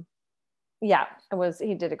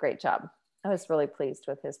did a great job. I was really pleased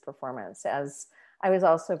with his performance, as I was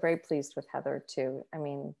also very pleased with Heather too. I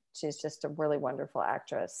mean, she's just a really wonderful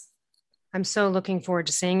actress. I'm so looking forward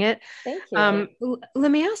to seeing it. Thank you.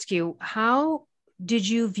 Let me ask you, how did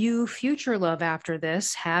you view future love after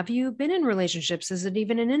this? Have you been in relationships? Is it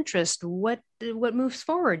even an interest? What moves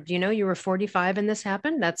forward? You were 45 and this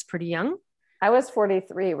happened. That's pretty young. I was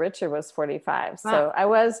 43. Richard was 45. Wow. So I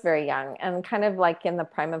was very young and kind of like in the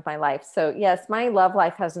prime of my life. So yes, my love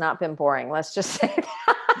life has not been boring. Let's just say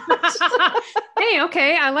that. Hey,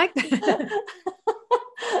 okay. I like that.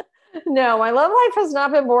 No, my love life has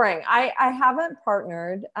not been boring. I haven't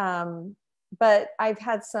partnered, but I've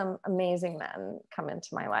had some amazing men come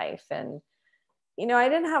into my life. And, I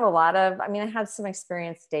didn't have I had some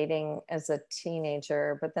experience dating as a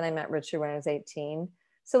teenager, but then I met Richard when I was 18.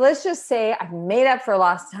 So let's just say I've made up for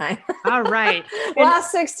lost time. All right.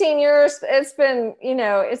 Last 16 years, it's been,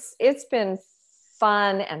 it's been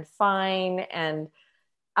fun and fine. And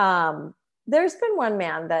there's been one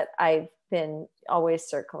man that I've been always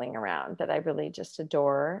circling around that I really just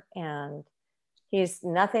adore. And he's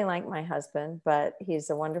nothing like my husband, but he's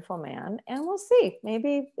a wonderful man. And we'll see.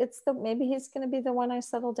 Maybe he's going to be the one I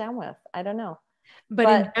settle down with. I don't know. But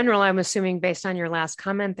in general, I'm assuming based on your last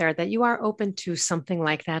comment there that you are open to something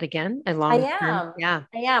like that again. I am. Yeah,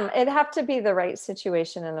 I am. It'd have to be the right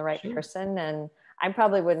situation and the right person. And I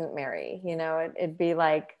probably wouldn't marry, it'd be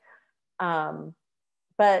like,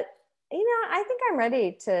 but I think I'm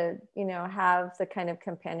ready to, have the kind of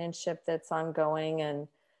companionship that's ongoing. And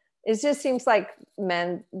it just seems like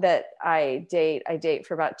men that I date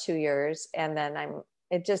for about 2 years, and then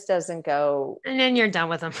it just doesn't go. And then you're done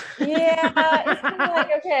with them. Yeah. It's kind of like,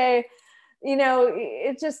 okay,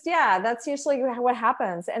 it just, that's usually what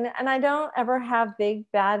happens. And I don't ever have big,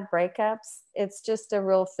 bad breakups. It's just a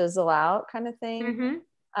real fizzle out kind of thing. Mm-hmm.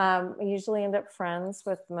 I usually end up friends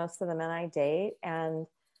with most of the men I date, and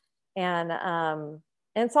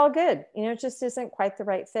it's all good. It just isn't quite the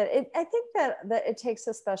right fit. I think that it takes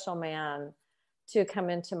a special man to come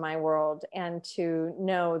into my world and to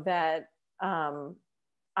know that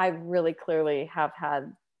I really clearly have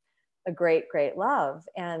had a great, great love,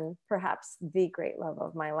 and perhaps the great love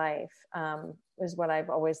of my life is what I've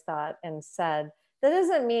always thought and said. That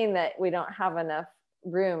doesn't mean that we don't have enough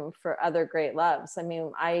room for other great loves. I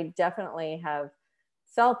mean, I definitely have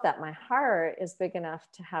felt that my heart is big enough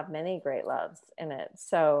to have many great loves in it.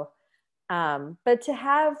 So, but to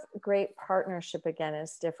have great partnership again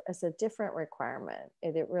is a different requirement.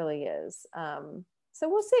 It really is. So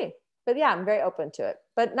we'll see. But yeah, I'm very open to it,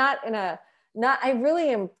 but I really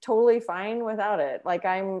am totally fine without it. Like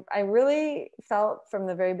I really felt from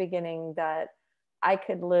the very beginning that I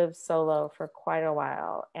could live solo for quite a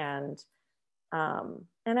while. And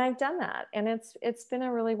I've done that, and it's been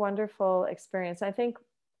a really wonderful experience. I think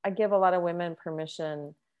I give a lot of women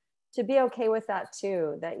permission to be okay with that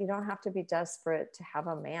too, that you don't have to be desperate to have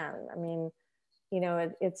a man. I mean,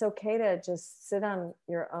 it's okay to just sit on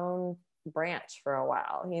your own branch for a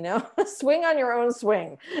while, swing on your own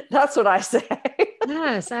swing. That's what I say.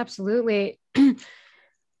 Yes, absolutely.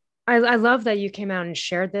 I love that you came out and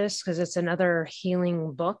shared this, because it's another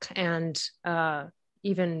healing book, and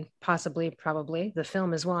even probably the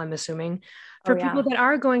film as well, I'm assuming, for people that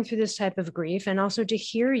are going through this type of grief, and also to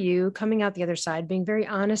hear you coming out the other side, being very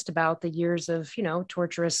honest about the years of,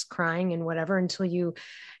 torturous crying and whatever, until you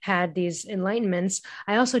had these enlightenments.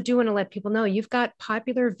 I also do want to let people know you've got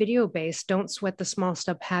popular video-based Don't Sweat the Small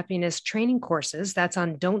Stuff Happiness training courses. That's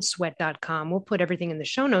on don'tsweat.com. We'll put everything in the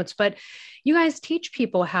show notes, but you guys teach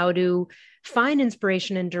people how to find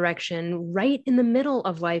inspiration and direction right in the middle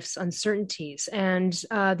of life's uncertainties. And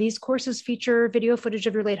these courses feature video footage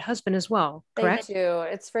of your late husband as well, correct? They do.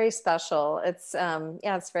 It's very special. It's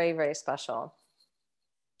it's very, very special.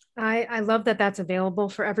 I love that that's available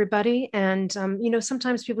for everybody. And,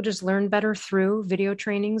 sometimes people just learn better through video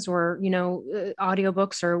trainings or,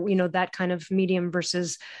 audiobooks or, that kind of medium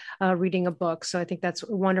versus reading a book. So I think that's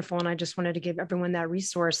wonderful. And I just wanted to give everyone that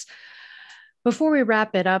resource. Before we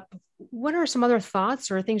wrap it up, what are some other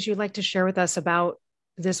thoughts or things you'd like to share with us about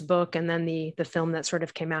this book and then the film that sort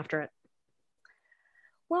of came after it?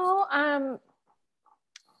 Well,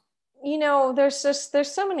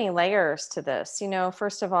 there's so many layers to this.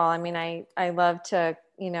 First of all, I mean, I love to,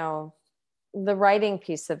 the writing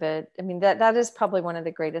piece of it. I mean, that is probably one of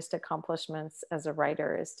the greatest accomplishments as a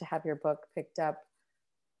writer, is to have your book picked up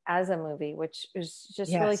as a movie, which is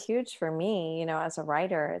just really huge for me, as a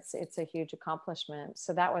writer. It's a huge accomplishment.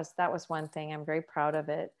 So that was one thing. I'm very proud of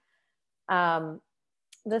it.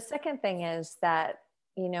 The second thing is that,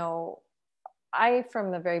 I,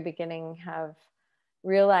 from the very beginning, have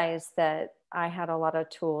realized that I had a lot of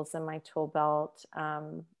tools in my tool belt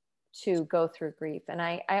to go through grief. And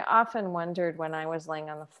I often wondered, when I was laying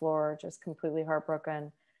on the floor, just completely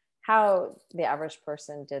heartbroken, how the average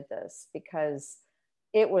person did this, because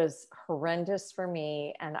it was horrendous for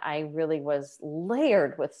me. And I really was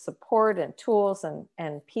layered with support and tools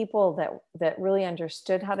and people that really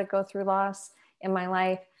understood how to go through loss in my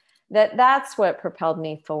life. That's what propelled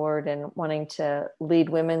me forward and wanting to lead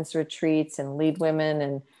women's retreats and lead women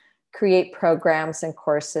and create programs and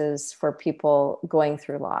courses for people going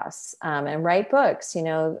through loss, and write books.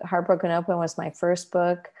 Heartbroken Open was my first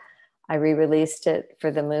book. I re-released it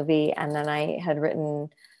for the movie. And then I had written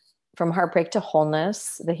From Heartbreak to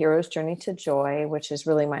Wholeness, The Hero's Journey to Joy, which is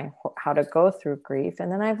really my how to go through grief. And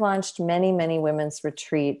then I've launched many, many women's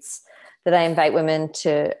retreats that I invite women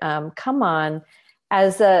to come on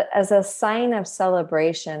as a sign of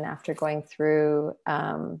celebration after going through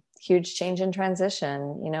huge change and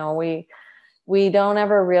transition. We don't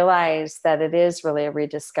ever realize that it is really a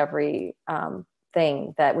rediscovery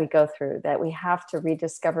thing that we go through, that we have to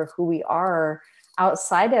rediscover who we are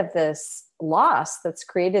outside of this loss that's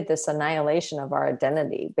created this annihilation of our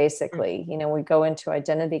identity. Basically, we go into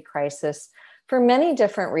identity crisis for many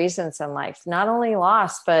different reasons in life, not only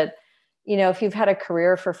loss, but if you've had a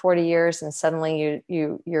career for 40 years and suddenly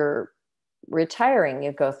you're retiring,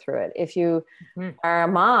 you go through it. If you are a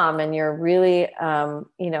mom and you're really,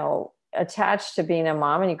 attached to being a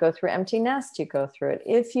mom and you go through empty nest, you go through it.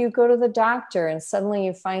 If you go to the doctor and suddenly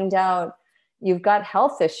you find out you've got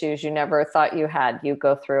health issues you never thought you had, you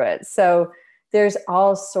go through it. So there's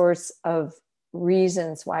all sorts of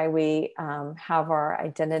reasons why we have our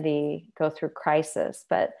identity go through crisis.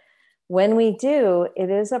 But when we do, it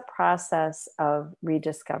is a process of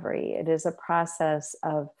rediscovery. It is a process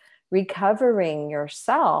of recovering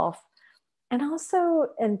yourself and also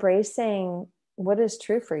embracing what is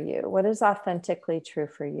true for you, what is authentically true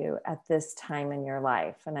for you at this time in your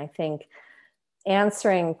life. And I think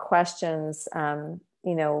answering questions,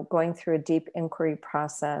 going through a deep inquiry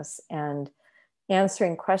process and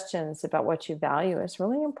answering questions about what you value is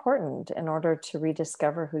really important in order to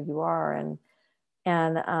rediscover who you are.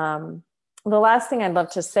 And the last thing I'd love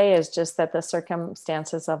to say is just that the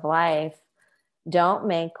circumstances of life don't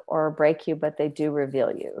make or break you, but they do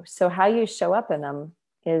reveal you. So how you show up in them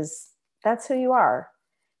that's who you are.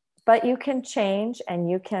 But you can change and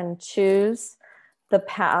you can choose the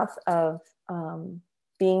path of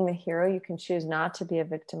being the hero. You can choose not to be a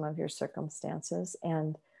victim of your circumstances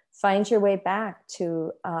and find your way back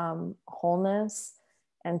to wholeness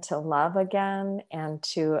and to love again and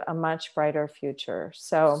to a much brighter future.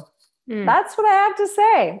 So that's what I have to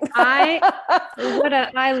say. I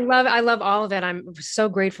love all of it. I'm so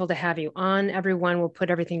grateful to have you on. Everyone will put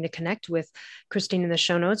everything to connect with Kristine in the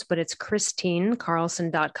show notes, but it's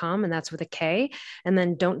KristineCarlson.com, and that's with a K, and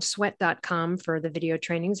then don'tsweat.com for the video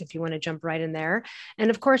trainings if you want to jump right in there. And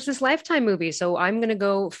of course, this Lifetime movie. So I'm going to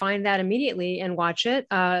go find that immediately and watch it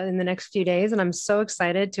in the next few days. And I'm so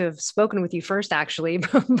excited to have spoken with you first, actually,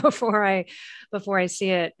 before I see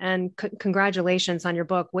it. And congratulations on your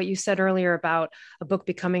book. What you said earlier about a book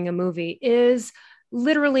becoming a movie is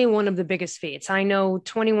literally one of the biggest feats. I know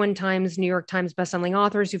 21 times New York Times bestselling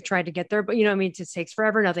authors who've tried to get there, but it just takes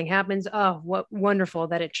forever. Nothing happens. Oh, what wonderful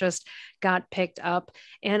that it just got picked up.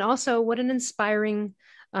 And also what an inspiring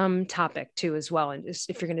topic too, as well. And just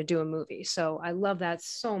if you're going to do a movie. So I love that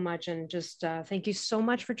so much. And just thank you so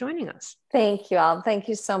much for joining us. Thank you all. Thank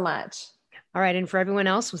you so much. All right. And for everyone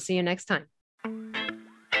else, we'll see you next time.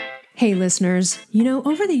 Hey listeners,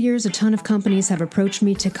 over the years, a ton of companies have approached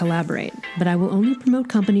me to collaborate, but I will only promote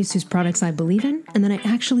companies whose products I believe in and that I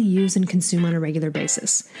actually use and consume on a regular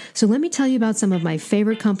basis. So let me tell you about some of my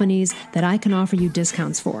favorite companies that I can offer you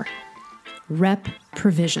discounts for. Rep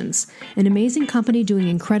Provisions, an amazing company doing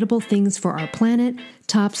incredible things for our planet,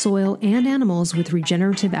 topsoil, and animals with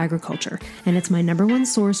regenerative agriculture. And it's my #1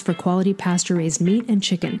 source for quality pasture-raised meat and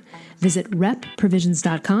chicken. Visit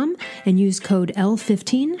repprovisions.com and use code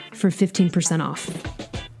L15 for 15% off.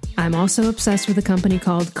 I'm also obsessed with a company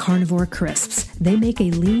called Carnivore Crisps. They make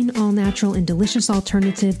a lean, all-natural, and delicious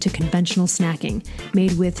alternative to conventional snacking,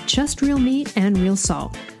 made with just real meat and real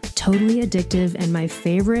salt. Totally addictive, and my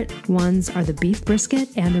favorite ones are the beef brisket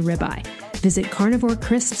and the ribeye. Visit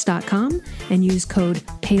carnivorecrisps.com and use code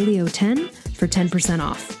PALEO10 for 10%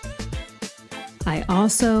 off. I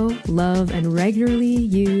also love and regularly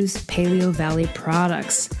use Paleo Valley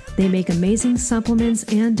products. They make amazing supplements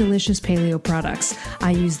and delicious paleo products. I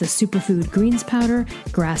use the superfood greens powder,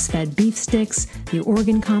 grass-fed beef sticks, the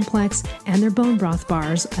organ complex, and their bone broth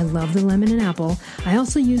bars. I love the lemon and apple. I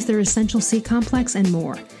also use their essential C complex and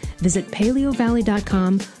more. Visit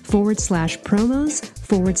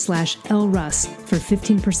paleovalley.com/promos/Elle Russ for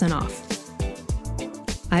 15% off.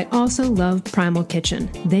 I also love Primal Kitchen.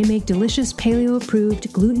 They make delicious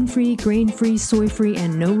paleo-approved, gluten-free, grain-free, soy-free,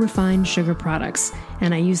 and no refined sugar products,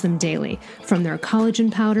 and I use them daily, from their collagen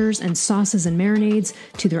powders and sauces and marinades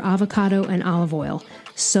to their avocado and olive oil.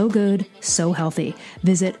 So good, so healthy.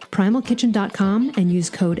 Visit primalkitchen.com and use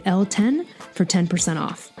code L10 for 10%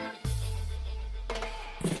 off.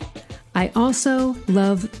 I also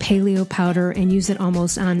love paleo powder and use it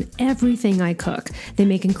almost on everything I cook. They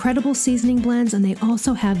make incredible seasoning blends, and they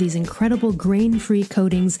also have these incredible grain-free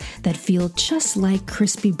coatings that feel just like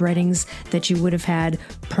crispy breadings that you would have had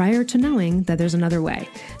prior to knowing that there's another way.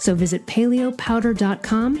 So visit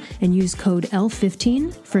paleopowder.com and use code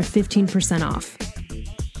L15 for 15% off.